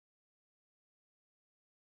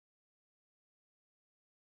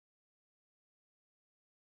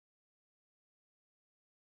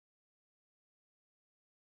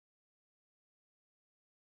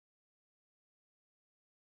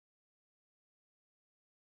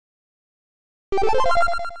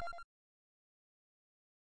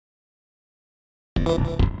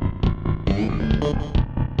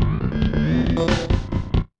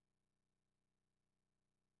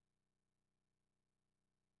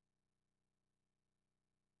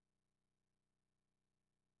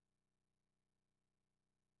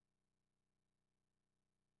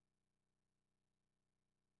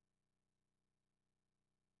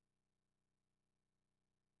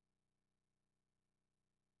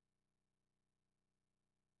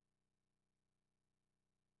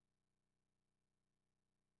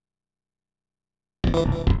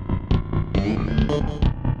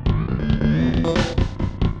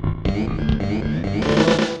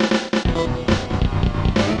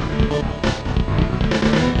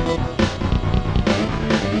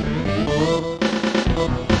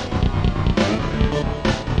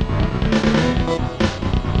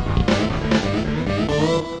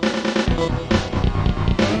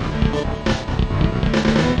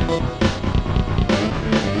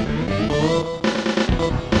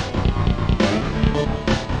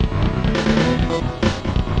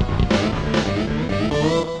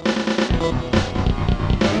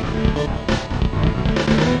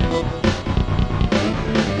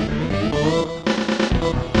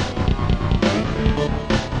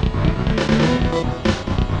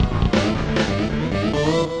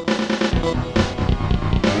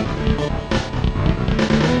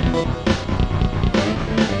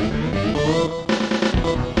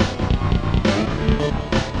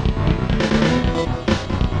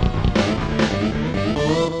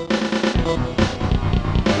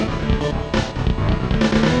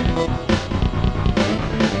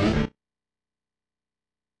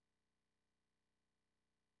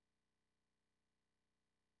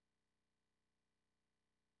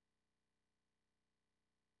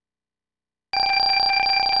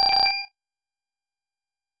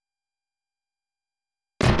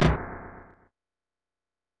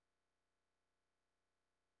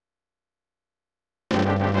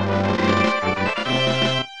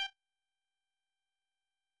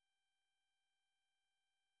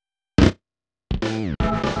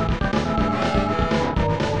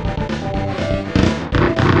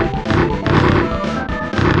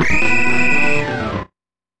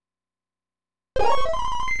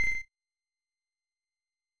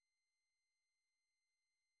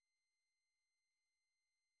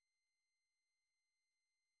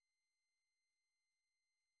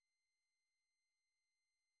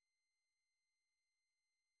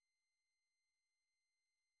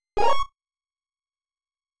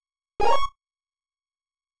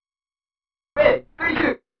Red,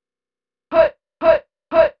 3-2. Hut, hut,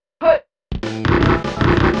 hut, hut.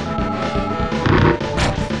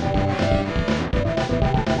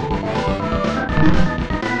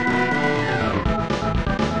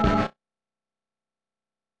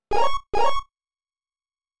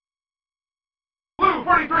 Blue,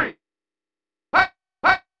 43. Hut,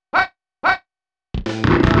 hut, hut, hut.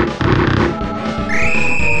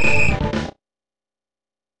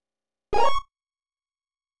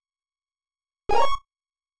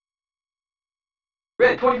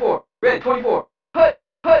 Red, 24. Red, 24. Hut,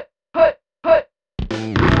 hut, hut, hut.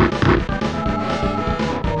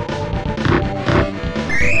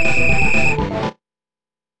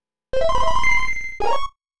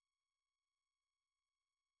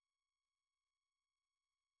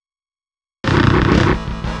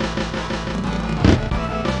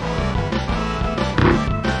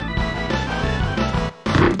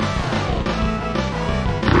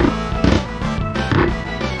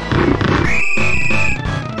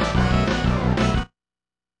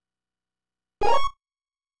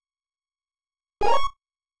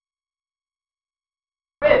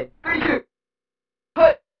 Red, 3-2.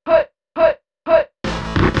 Hut, hut, hut, hut.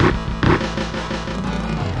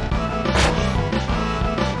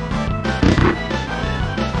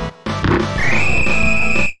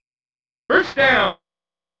 First down.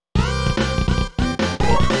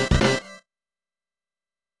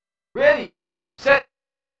 Ready, set,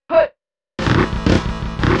 hut.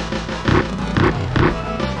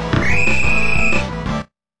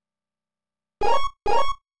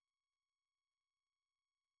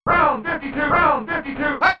 Round 52, round 52,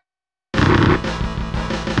 hut.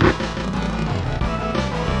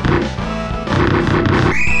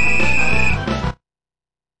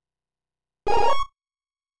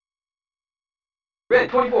 Red,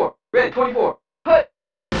 24, red, 24, hut.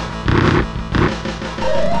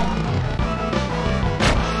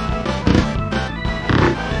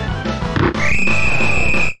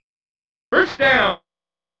 First down.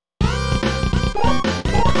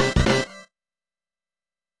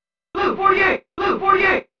 Blue, 48, blue,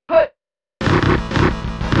 48, hut.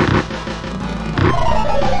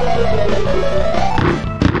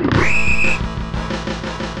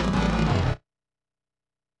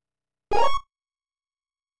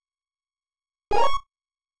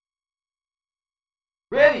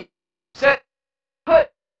 Ready, set,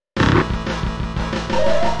 hut.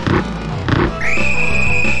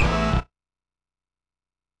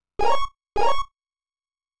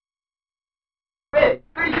 Ready,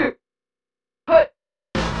 3, 2, hut.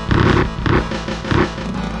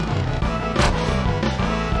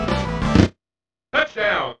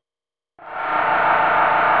 Touchdown!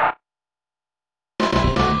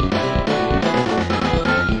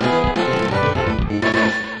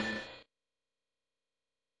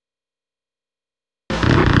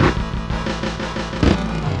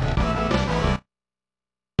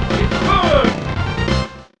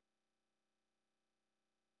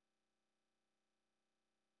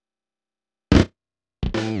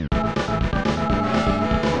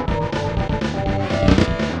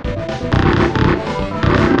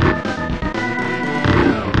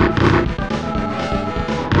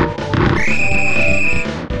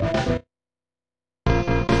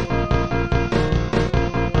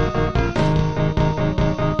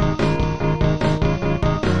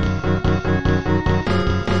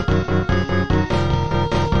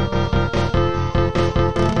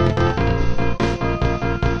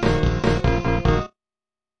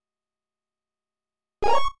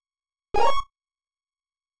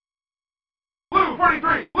 Blue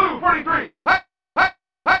 43! Blue 43! Hut! Hut!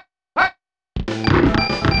 Hut! Hut!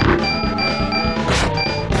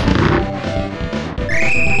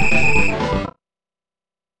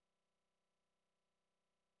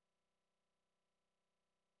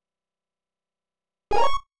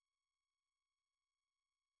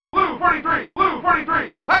 Blue 43! Blue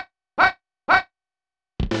 43! Hut! Hut! Hut!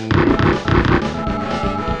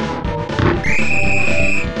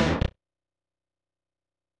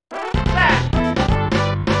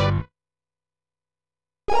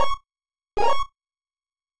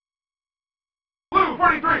 Blue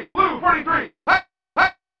 43! Blue 43! Hut!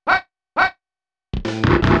 Hut! Hut! Hut!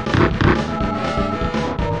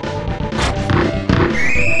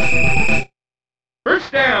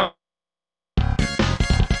 First down!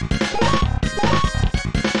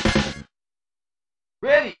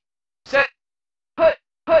 Ready, set, hut,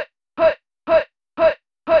 hut, hut, hut, hut,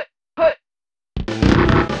 hut, hut.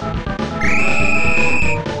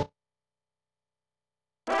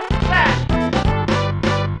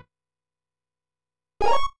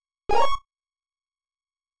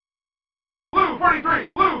 Blue 43!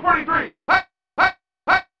 Blue 43! Hut! Hut!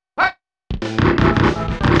 Hut! Hut!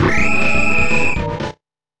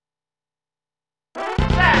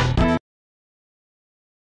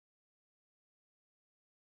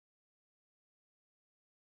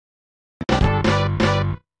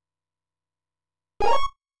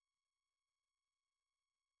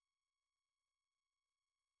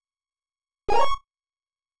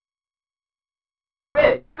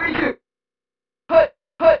 Ready, 3, 2, hut,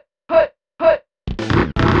 hut, hut, hut.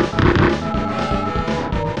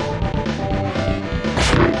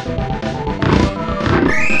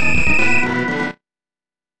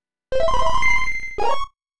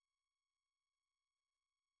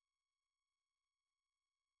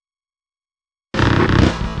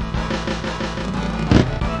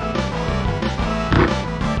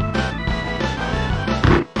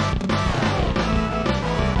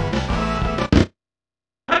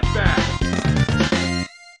 Touchback!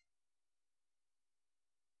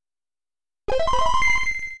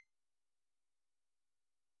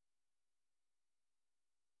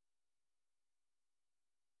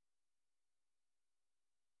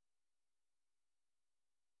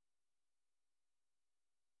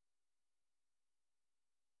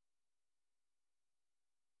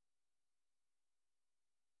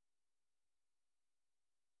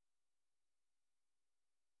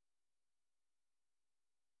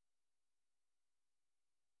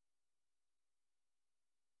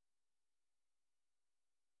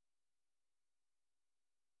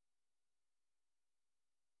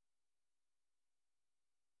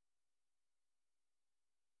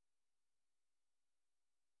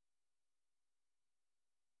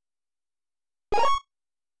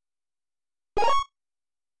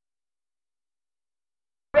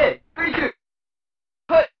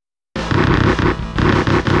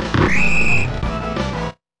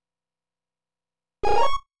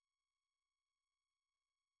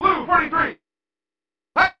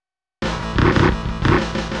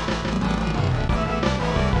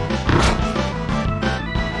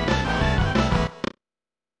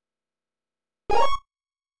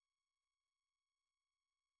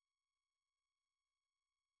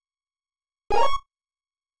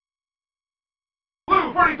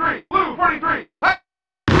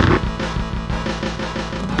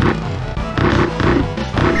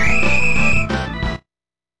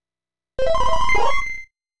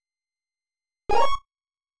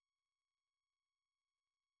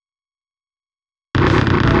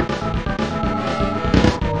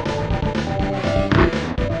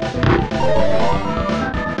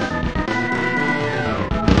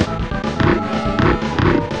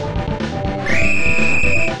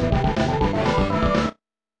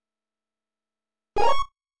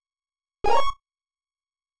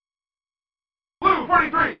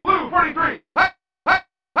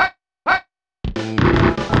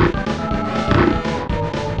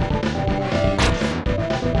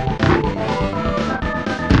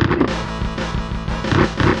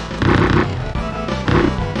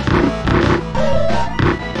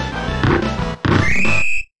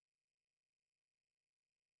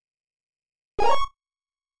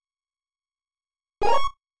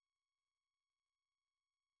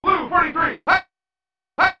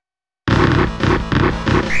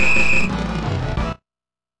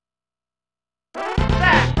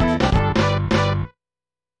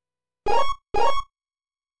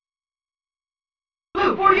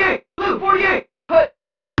 48! Blue 48! Hut!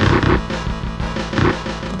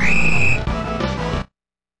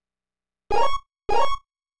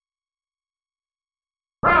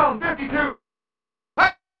 Round 52.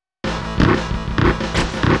 Hut!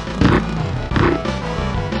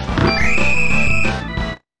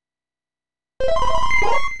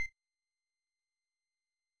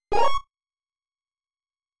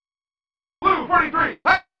 Blue 43.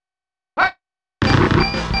 Hut! Hut!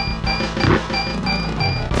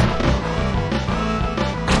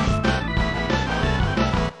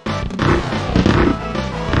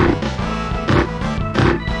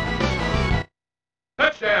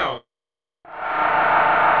 Touchdown.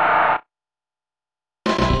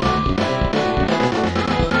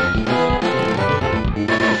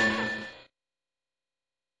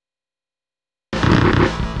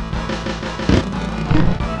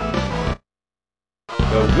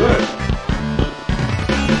 So good.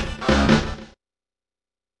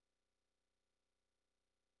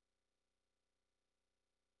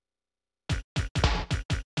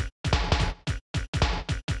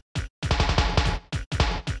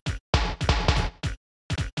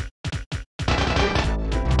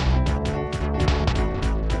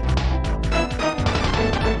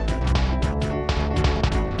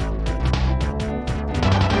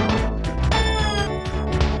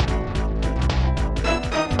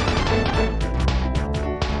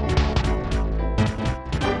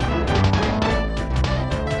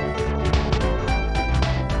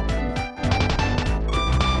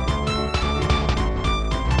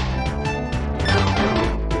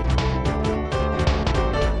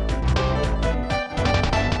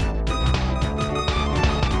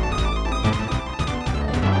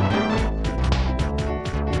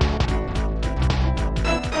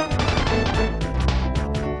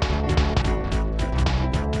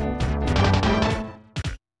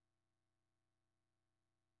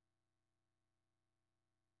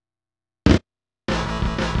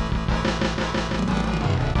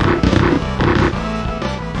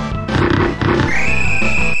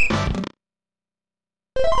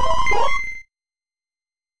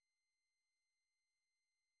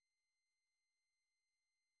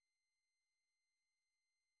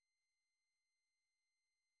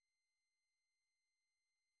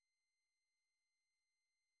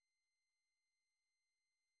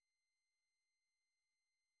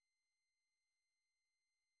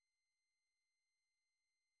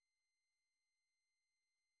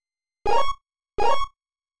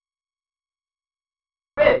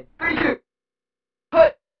 Red 32!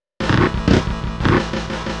 Hut!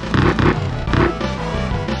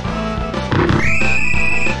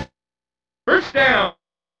 First down.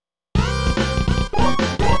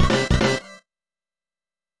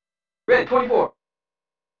 Red 24!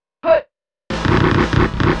 Hut!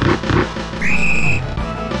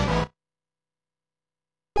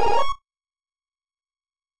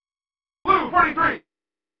 Blue 43.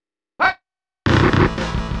 Hut!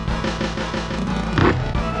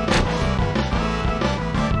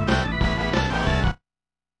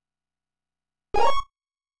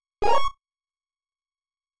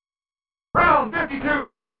 Round 52.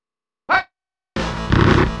 Hut!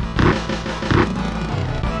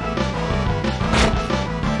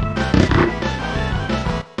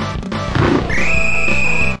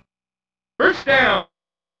 First down.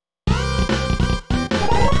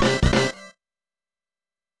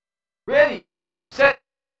 Ready! Set!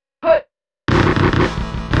 Hut!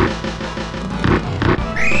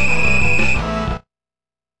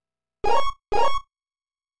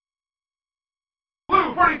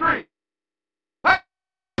 Blue 43. Hut!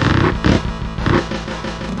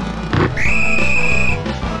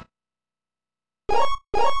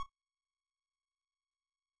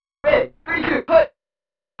 Red 32! Hut!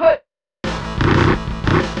 Hut!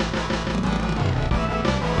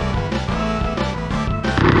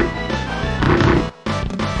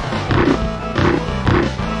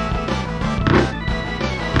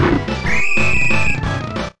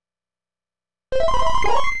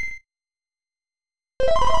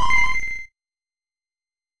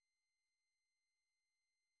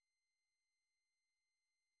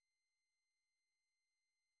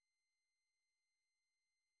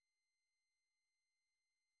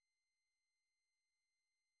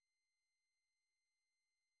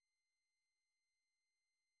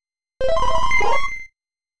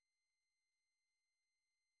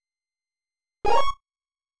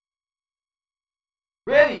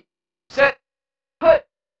 Ready! Set! Hut!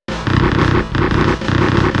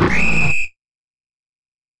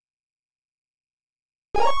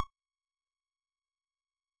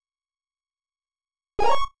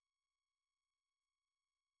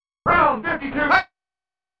 Round 52. Hut!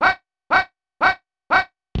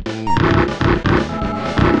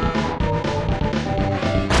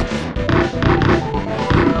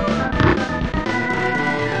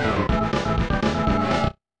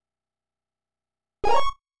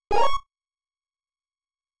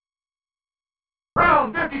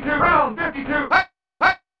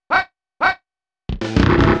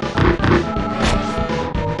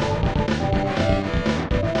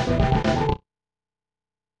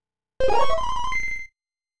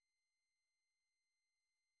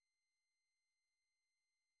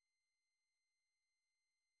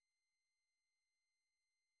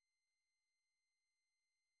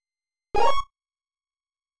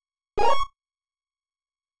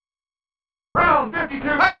 Round 52.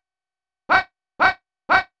 Hut, hut, hut,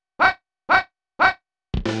 hut, hut, hut, hut.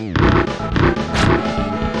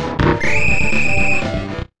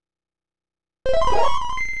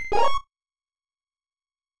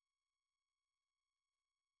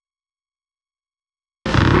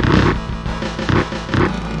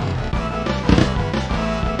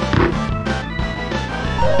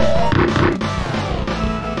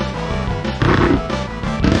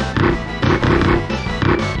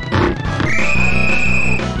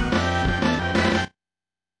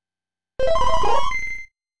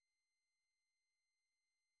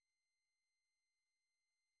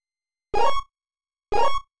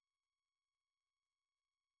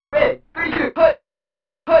 Red, 32, hut,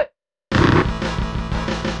 hut.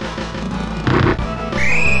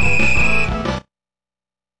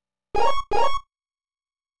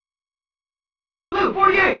 Blue,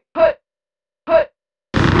 48, hut, hut.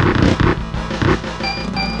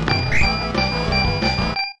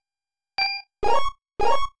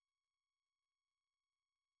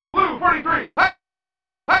 Blue 43. Hut,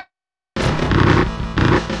 hut.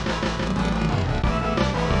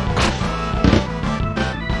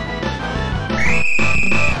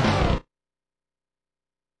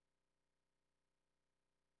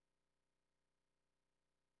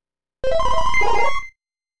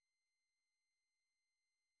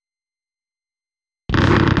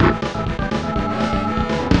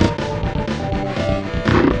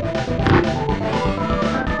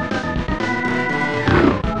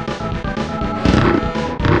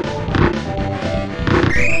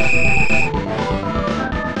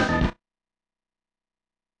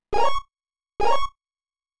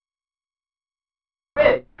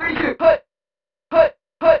 Red, 32, hut, hut,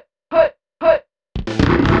 hut, hut, hut.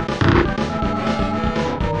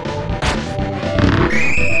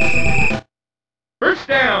 First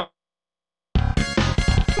down.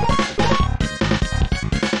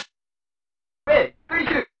 Red,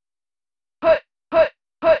 32, hut, hut,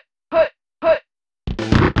 hut, hut, hut.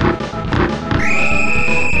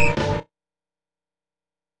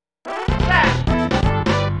 Sack.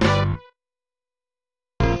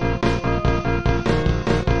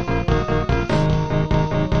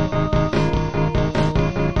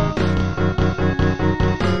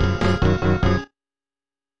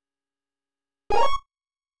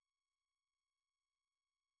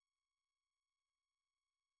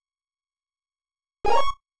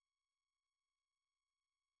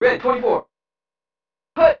 Red, 24,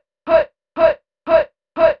 hut, hut, hut, hut,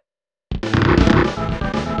 hut.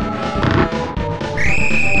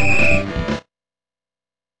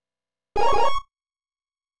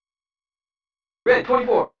 Red,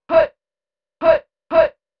 24, hut, hut,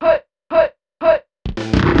 hut, hut, hut, hut.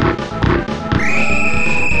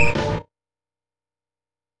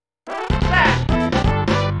 Sack.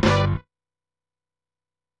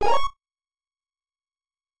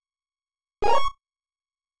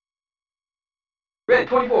 Red,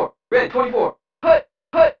 24, red, 24, hut,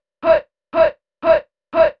 hut, hut, hut, hut,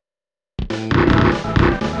 hut.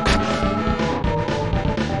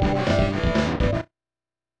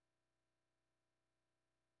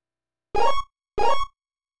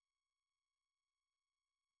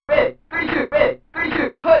 Red, 32, red,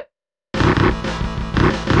 32, hut.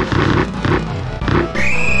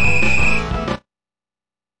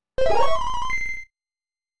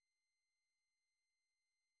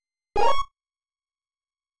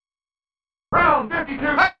 Round 52.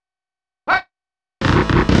 Hut, hut.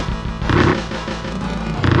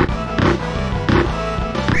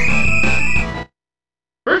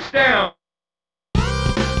 First down.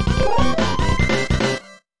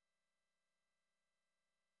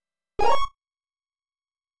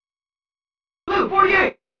 Blue,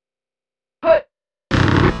 48, hut.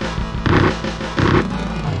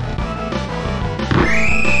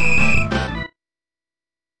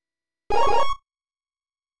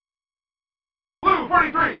 Blue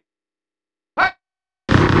 43. Hut.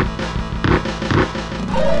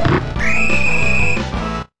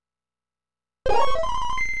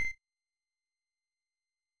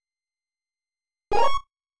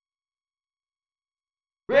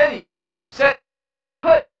 Ready, set,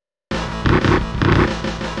 hut.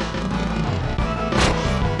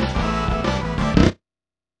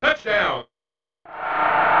 Touchdown.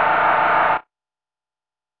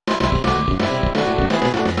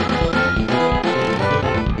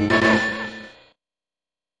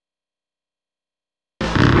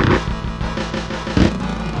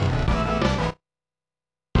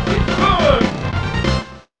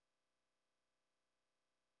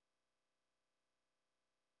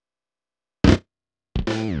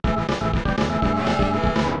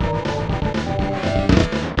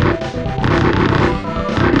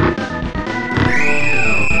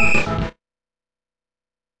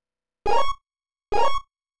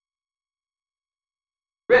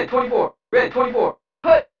 Red 24. Red 24.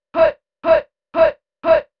 Hut, hut, hut, hut,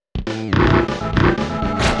 hut.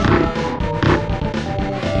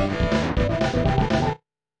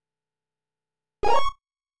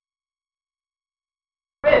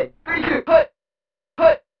 Red 32. Hut,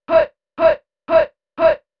 hut, hut, hut, hut,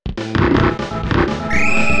 hut.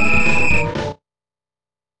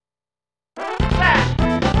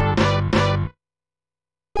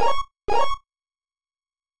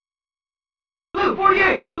 Blue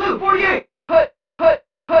 48. Blue 48. Hut, hut,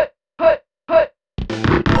 hut, hut, hut.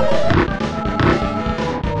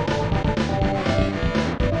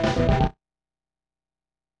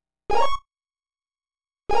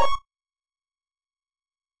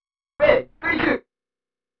 Red 32.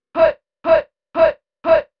 Hut, hut, hut,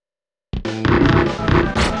 hut.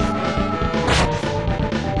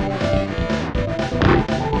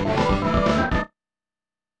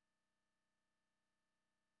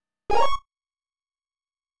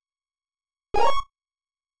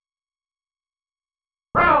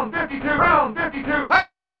 Round 52. Round 52.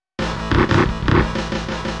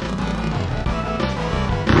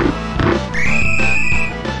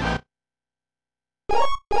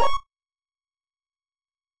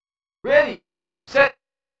 Ready, set,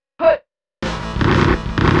 hut.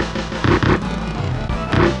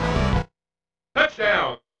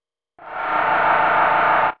 Touchdown.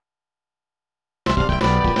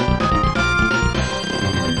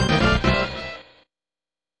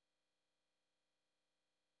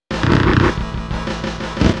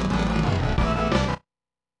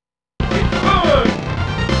 Good.